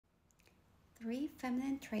3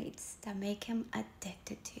 feminine traits that make him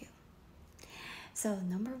addicted to you. So,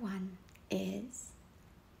 number 1 is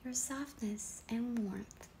your softness and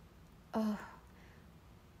warmth. Oh,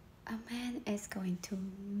 a man is going to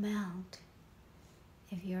melt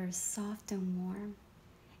if you're soft and warm.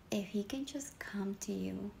 If he can just come to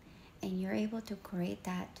you and you're able to create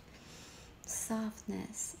that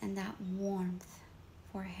softness and that warmth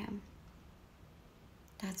for him,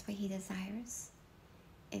 that's what he desires,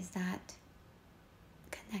 is that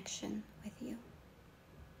connection with you,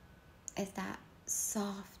 is that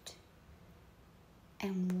soft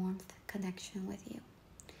and warmth connection with you.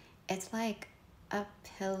 It's like a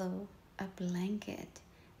pillow, a blanket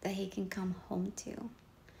that he can come home to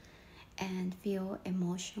and feel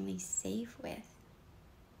emotionally safe with.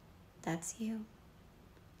 That's you.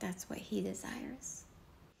 That's what he desires.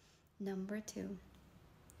 Number 2,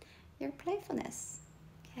 your playfulness.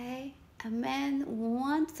 Okay? A man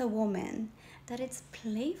wants a woman that is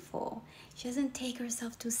playful. She doesn't take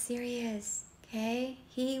herself too serious. Okay?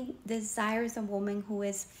 He desires a woman who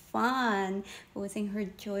is fun, who is in her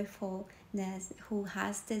joyfulness, who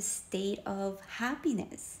has this state of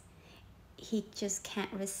happiness. He just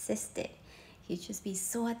can't resist it. He'd just be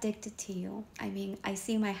so addicted to you. I mean, I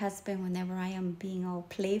see my husband whenever I am being all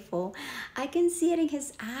playful. I can see it in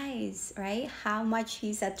his eyes, right? How much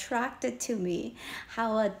he's attracted to me,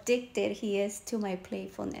 how addicted he is to my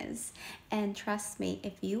playfulness. And trust me,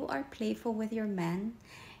 if you are playful with your man,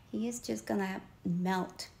 he is just gonna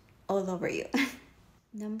melt all over you.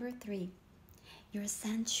 Number 3, your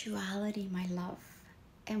sensuality, my love.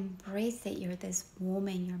 Embrace it. You're this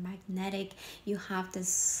woman, you're magnetic, you have this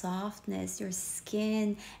softness, your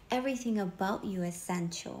skin, everything about you is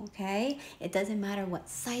sensual. Okay, it doesn't matter what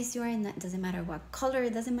size you're in, it doesn't matter what color,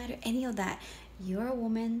 it doesn't matter any of that. You're a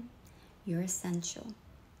woman, you're essential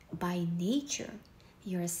by nature.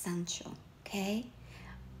 You're essential. Okay,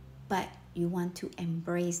 but you want to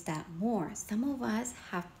embrace that more. Some of us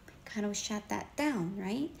have kind of shut that down,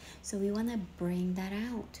 right? So we want to bring that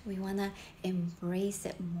out. We want to embrace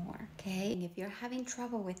it more, okay? And if you're having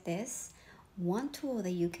trouble with this, one tool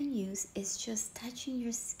that you can use is just touching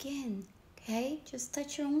your skin, okay? Just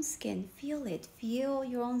touch your own skin, feel it, feel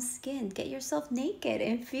your own skin, get yourself naked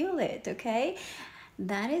and feel it, okay?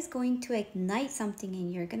 That is going to ignite something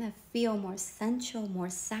and you're gonna feel more sensual, more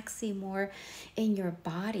sexy, more in your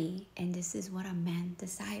body. And this is what a man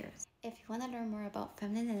desires. If you want to learn more about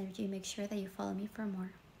feminine energy, make sure that you follow me for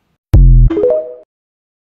more.